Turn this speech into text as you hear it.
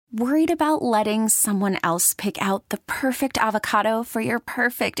Worried about letting someone else pick out the perfect avocado for your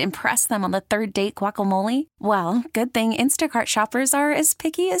perfect impress them on the third date guacamole? Well, good thing Instacart shoppers are as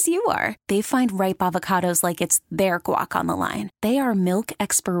picky as you are. They find ripe avocados like it's their guac on the line. They are milk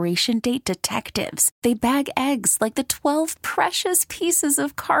expiration date detectives. They bag eggs like the 12 precious pieces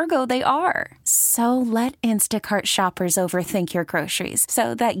of cargo they are. So let Instacart shoppers overthink your groceries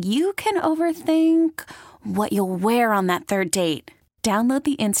so that you can overthink what you'll wear on that third date. Download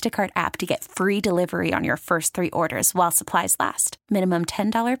the Instacart app to get free delivery on your first 3 orders while supplies last. Minimum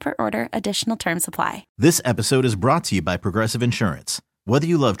 $10 per order. Additional terms apply. This episode is brought to you by Progressive Insurance. Whether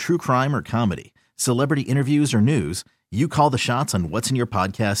you love true crime or comedy, celebrity interviews or news, you call the shots on what's in your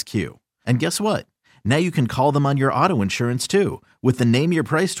podcast queue. And guess what? Now you can call them on your auto insurance too with the Name Your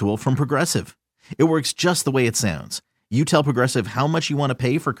Price tool from Progressive. It works just the way it sounds. You tell Progressive how much you want to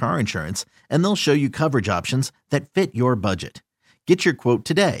pay for car insurance, and they'll show you coverage options that fit your budget. Get your quote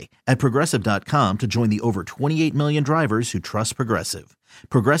today at Progressive.com to join the over 28 million drivers who trust Progressive.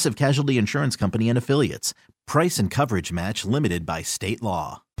 Progressive Casualty Insurance Company and Affiliates. Price and coverage match limited by state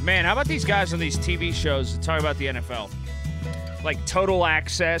law. Man, how about these guys on these TV shows that talk about the NFL? Like Total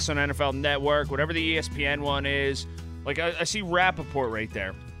Access on NFL Network, whatever the ESPN one is. Like, I see Rappaport right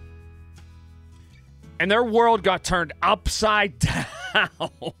there. And their world got turned upside down.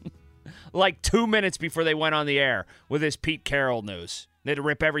 Like 2 minutes before they went on the air with this Pete Carroll news. They had to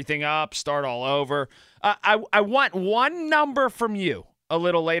rip everything up, start all over. I want one number from you a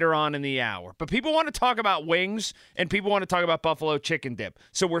little later on in the hour. But people want to talk about wings, and people want to talk about buffalo chicken dip.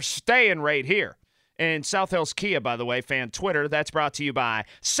 So we're staying right here. And South Hills Kia, by the way, fan Twitter, that's brought to you by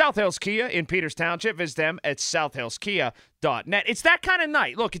South Hills Kia in Peters Township. Visit them at southhillskia.net. It's that kind of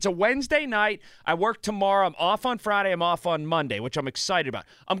night. Look, it's a Wednesday night. I work tomorrow. I'm off on Friday. I'm off on Monday, which I'm excited about.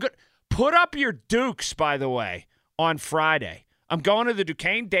 I'm good. Put up your Dukes, by the way, on Friday. I'm going to the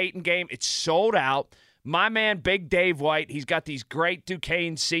Duquesne-Dayton game. It's sold out. My man, Big Dave White, he's got these great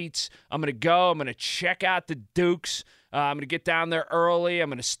Duquesne seats. I'm going to go. I'm going to check out the Dukes. I'm going to get down there early. I'm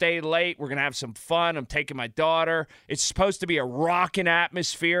going to stay late. We're going to have some fun. I'm taking my daughter. It's supposed to be a rocking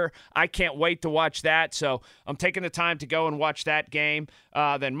atmosphere. I can't wait to watch that. So I'm taking the time to go and watch that game.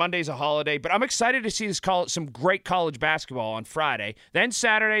 Then Monday's a holiday. But I'm excited to see some great college basketball on Friday. Then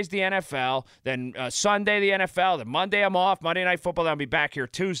Saturday's the NFL. Then Sunday the NFL. Then Monday I'm off. Monday Night Football. Then I'll be back here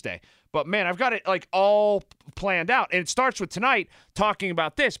Tuesday. But, man, I've got it, like, all planned out. And it starts with tonight talking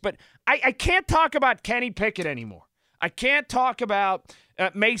about this. But I can't talk about Kenny Pickett anymore. I can't talk about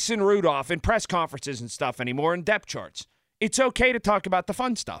Mason Rudolph in press conferences and stuff anymore and depth charts. It's okay to talk about the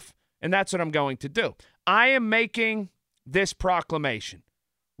fun stuff, and that's what I'm going to do. I am making this proclamation,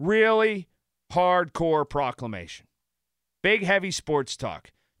 really hardcore proclamation. Big, heavy sports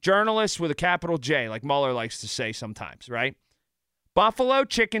talk. Journalists with a capital J, like Mueller likes to say sometimes, right? Buffalo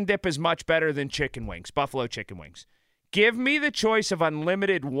chicken dip is much better than chicken wings, buffalo chicken wings. Give me the choice of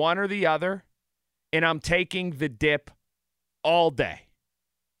unlimited one or the other, and I'm taking the dip all day.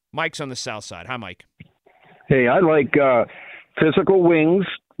 Mike's on the south side. Hi, Mike. Hey, I like physical wings,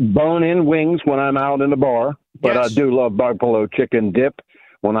 bone-in wings when I'm out in the bar, but yes. I do love buffalo chicken dip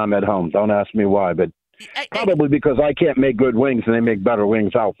when I'm at home. Don't ask me why, but probably because I can't make good wings, and they make better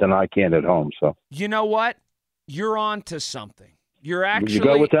wings out than I can at home. So you know what? You're on to something. You're actually – you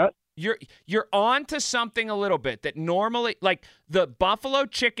go with that? You're on to something a little bit that normally, like the buffalo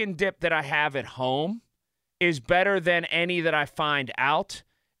chicken dip that I have at home is better than any that I find out.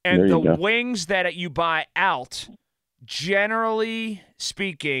 And the wings that you buy out, generally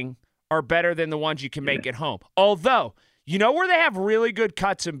speaking, are better than the ones you can make at home. Although, you know where they have really good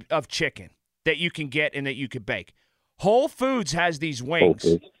cuts of chicken that you can get and that you could bake? Whole Foods has these wings.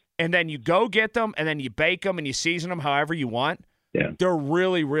 And then you go get them, and then you bake them, and you season them however you want. Yeah. They're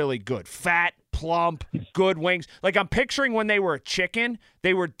really, really good. Fat, plump, good wings. Like, I'm picturing when they were a chicken,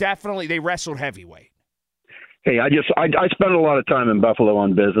 they wrestled heavyweight. Hey, I spend a lot of time in Buffalo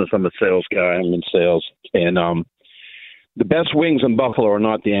on business. I'm a sales guy. I'm in sales. And the best wings in Buffalo are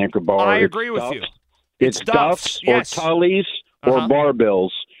not the Anchor Bar. I agree with you. It's Duff's or Tully's or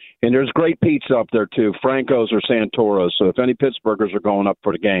Barbell's. And there's great pizza up there, too, Franco's or Santoro's. So if any Pittsburghers are going up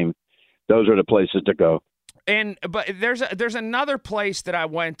for the game, those are the places to go. But there's another place that I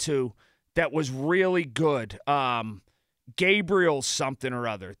went to that was really good. Gabriel's something or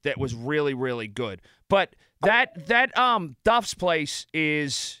other that was really, really good. But that Duff's place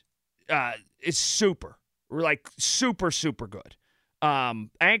is super, like super, super good.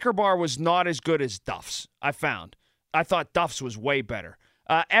 Anchor Bar was not as good as Duff's, I found. I thought Duff's was way better.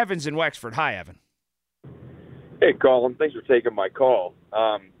 Evan's in Wexford. Hi, Evan. Hey, Colin. Thanks for taking my call.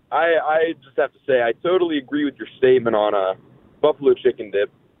 I just have to say I totally agree with your statement on buffalo chicken dip.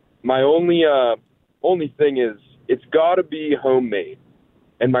 My only thing is it's got to be homemade.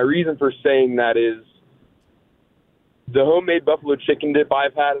 And my reason for saying that is the homemade buffalo chicken dip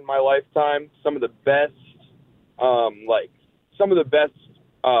I've had in my lifetime, some of the best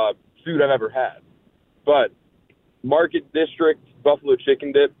food I've ever had. But Market District buffalo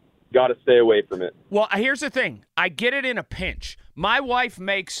chicken dip, got to stay away from it. Well, here's the thing. I get it in a pinch. My wife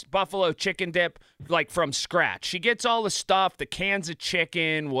makes buffalo chicken dip like from scratch. She gets all the stuff, the cans of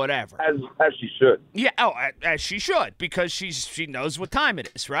chicken, whatever. As she should. Yeah, as she should, because she knows what time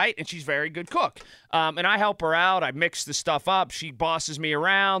it is, right? And she's a very good cook. And I help her out. I mix the stuff up. She bosses me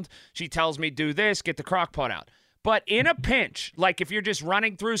around. She tells me, do this, get the crock pot out. But in a pinch, like if you're just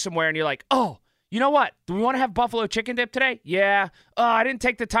running through somewhere and you're like, oh, you know what? Do we want to have buffalo chicken dip today? Yeah. Oh, I didn't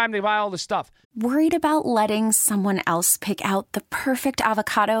take the time to buy all the stuff. Worried about letting someone else pick out the perfect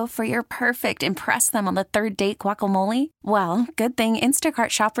avocado for your perfect impress them on the third date guacamole? Well, good thing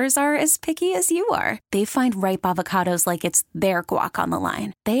Instacart shoppers are as picky as you are. They find ripe avocados like it's their guac on the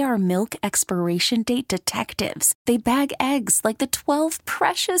line. They are milk expiration date detectives. They bag eggs like the 12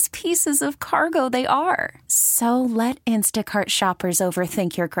 precious pieces of cargo they are. So let Instacart shoppers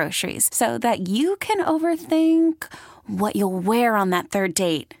overthink your groceries so that you can overthink what you'll wear on that third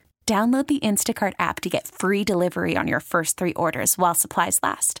date. Download the Instacart app to get free delivery on your first 3 orders while supplies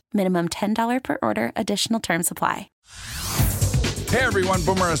last. Minimum $10 per order. Additional terms apply. Hey everyone,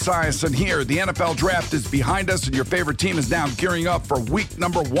 Boomer Esiason here. The NFL draft is behind us and your favorite team is now gearing up for week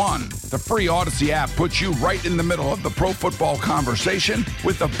number 1. The free Odyssey app puts you right in the middle of the pro football conversation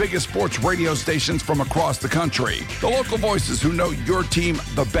with the biggest sports radio stations from across the country. The local voices who know your team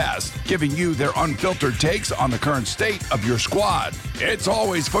the best, giving you their unfiltered takes on the current state of your squad. It's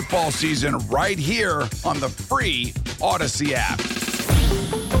always football season right here on the free Odyssey app.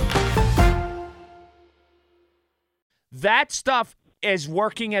 That stuff as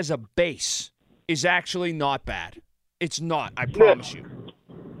working as a base is actually not bad. It's not, I promise you.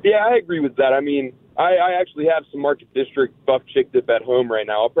 Yeah, I agree with that. I mean, I actually have some Market District buff chick dip at home right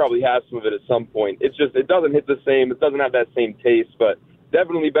now. I'll probably have some of it at some point. It's just, it doesn't hit the same. It doesn't have that same taste, but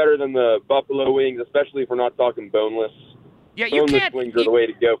definitely better than the buffalo wings, especially if we're not talking boneless. Yeah, you boneless can't. Wings are the way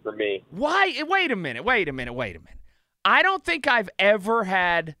to go for me. Why? Wait a minute. I don't think I've ever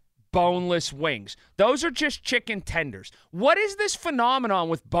had boneless wings. Those are just chicken tenders. What is this phenomenon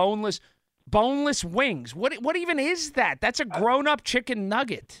with boneless wings? What even is that? That's a grown-up chicken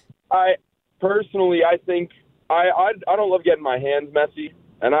nugget. I think I don't love getting my hands messy,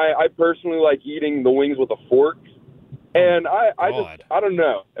 and I personally like eating the wings with a fork. And I don't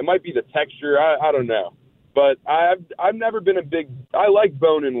know. It might be the texture. I don't know. But I've never been I like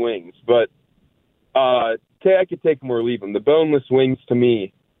bone-in wings, but I could take them or leave them. The boneless wings to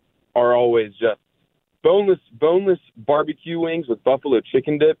me are always just boneless barbecue wings with buffalo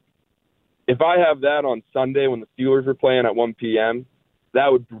chicken dip. If I have that on Sunday when the Steelers are playing at 1 p.m., that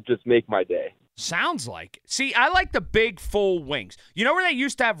would just make my day. Sounds like it. See, I like the big, full wings. You know where they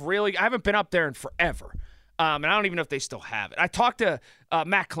used to have I haven't been up there in forever, and I don't even know if they still have it. I talked to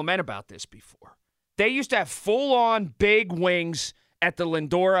Matt Clement about this before. They used to have full-on big wings at the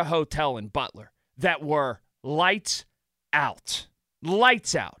Lindora Hotel in Butler that were lights out.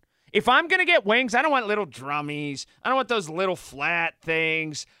 Lights out. If I'm going to get wings, I don't want little drummies. I don't want those little flat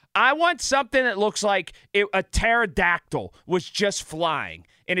things. I want something that looks like a pterodactyl was just flying.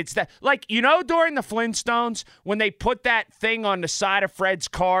 And it's that, like, you know, during the Flintstones, when they put that thing on the side of Fred's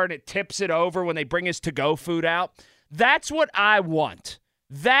car and it tips it over when they bring his to-go food out? That's what I want.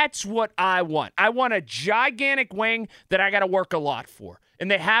 That's what I want. I want a gigantic wing that I got to work a lot for.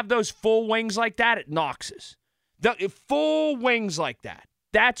 And they have those full wings like that at Knox's. The full wings like that.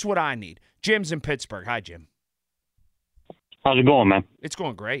 That's what I need. Jim's in Pittsburgh. Hi, Jim. How's it going, man? It's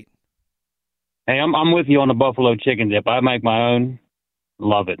going great. Hey, I'm with you on the buffalo chicken dip. I make my own.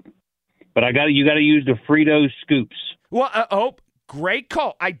 Love it. But you got to use the Fritos scoops. Well, great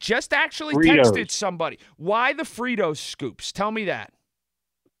call. I just actually Fritos. texted somebody. Why the Fritos scoops? Tell me that.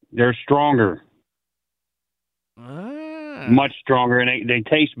 They're stronger. Much stronger, and they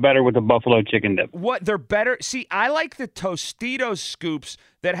taste better with the buffalo chicken dip. What? They're better? See, I like the Tostitos scoops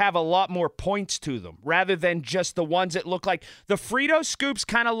that have a lot more points to them rather than just the ones that look like – the Frito scoops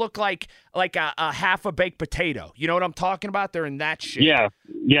kind of look like a half a baked potato. You know what I'm talking about? They're in that shape.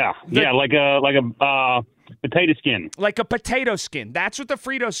 Yeah, like a potato skin. Like a potato skin. That's what the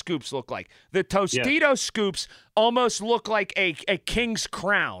Frito scoops look like. The Tostitos scoops almost look like a king's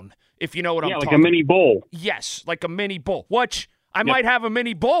crown. If you know what I'm talking about. Yeah, like a mini bowl. Yes, like a mini bowl, which I might have a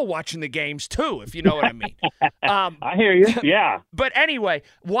mini bowl watching the games too, if you know what I mean. I hear you. Yeah. But anyway,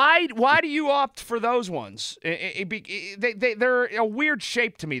 why do you opt for those ones? They're a weird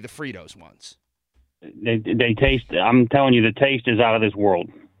shape to me, the Fritos ones. They taste. I'm telling you, the taste is out of this world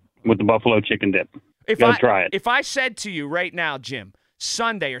with the buffalo chicken dip. Go try it. If I said to you right now, Jim,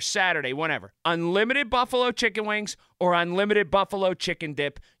 Sunday or Saturday, whenever, unlimited buffalo chicken wings or unlimited buffalo chicken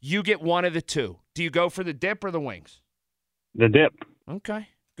dip, you get one of the two. Do you go for the dip or the wings? The dip. Okay,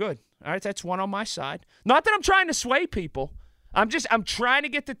 good. All right, that's one on my side. Not that I'm trying to sway people. I'm trying to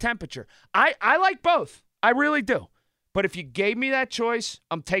get the temperature. I like both. I really do. But if you gave me that choice,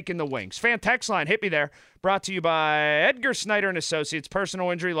 I'm taking the wings. Fan text line, hit me there. Brought to you by Edgar Snyder and Associates, personal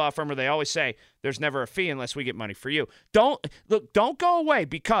injury law firm, where they always say there's never a fee unless we get money for you. Don't go away,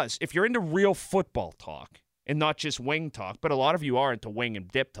 because if you're into real football talk and not just wing talk, but a lot of you are into wing and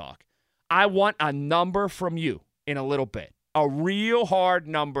dip talk, I want a number from you in a little bit. A real hard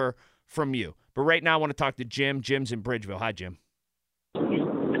number from you. But right now I want to talk to Jim. Jim's in Bridgeville. Hi, Jim.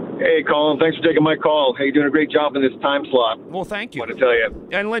 Hey, Colin. Thanks for taking my call. Hey, you're doing a great job in this time slot. Well, thank you. I want to tell you.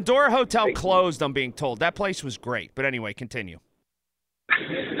 And Lindora Hotel closed, I'm being told. That place was great. But anyway, continue.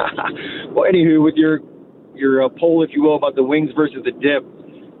 Well, anywho, with your poll, if you will, about the wings versus the dip,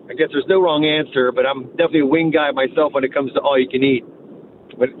 I guess there's no wrong answer, but I'm definitely a wing guy myself when it comes to all you can eat.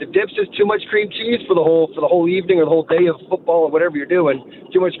 But the dip's just too much cream cheese for the whole evening or the whole day of football or whatever you're doing.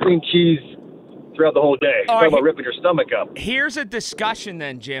 Too much cream cheese throughout the whole day. Talk about ripping your stomach up. Here's a discussion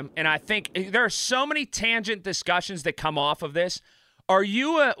then, Jim, and I think there are so many tangent discussions that come off of this. Are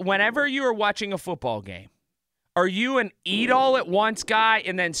you, whenever you are watching a football game, are you an eat-all-at-once guy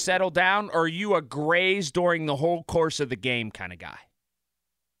and then settle down, or are you a graze during the whole course of the game kind of guy?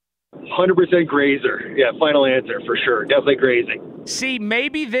 100% grazer. Yeah, final answer for sure. Definitely grazing. See,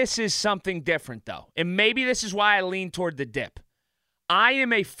 maybe this is something different, though, and maybe this is why I lean toward the dip. I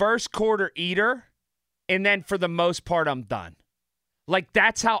am a first quarter eater, and then for the most part, I'm done. Like,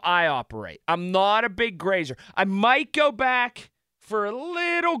 that's how I operate. I'm not a big grazer. I might go back for a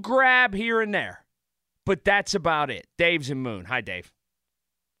little grab here and there, but that's about it. Dave's in Moon. Hi, Dave.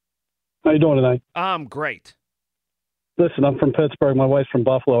 How you doing tonight? I'm great. Listen, I'm from Pittsburgh. My wife's from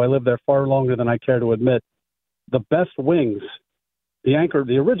Buffalo. I lived there far longer than I care to admit. The best wings, the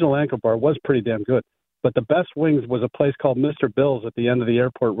original Anchor Bar was pretty damn good. But the best wings was a place called Mr. Bill's at the end of the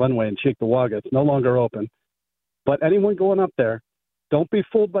airport runway in Cheektowaga. It's no longer open. But anyone going up there, don't be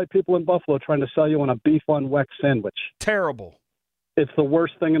fooled by people in Buffalo trying to sell you on a beef on Weck sandwich. Terrible. It's the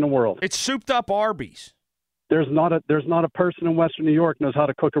worst thing in the world. It's souped up Arby's. There's not a person in Western New York knows how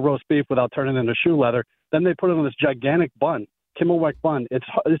to cook a roast beef without turning it into shoe leather. Then they put it on this gigantic bun, Kimmelweck bun.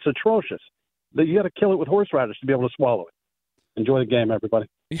 It's atrocious. You got to kill it with horseradish to be able to swallow it. Enjoy the game, everybody.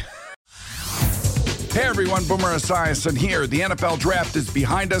 Hey everyone, Boomer Esiason here. The NFL Draft is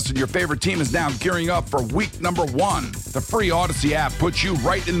behind us and your favorite team is now gearing up for week number 1. The free Odyssey app puts you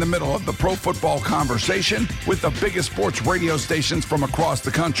right in the middle of the pro football conversation with the biggest sports radio stations from across the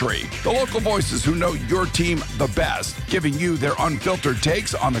country. The local voices who know your team the best, giving you their unfiltered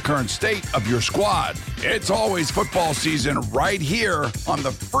takes on the current state of your squad. It's always football season right here on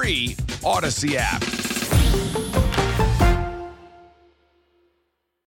the free Odyssey app.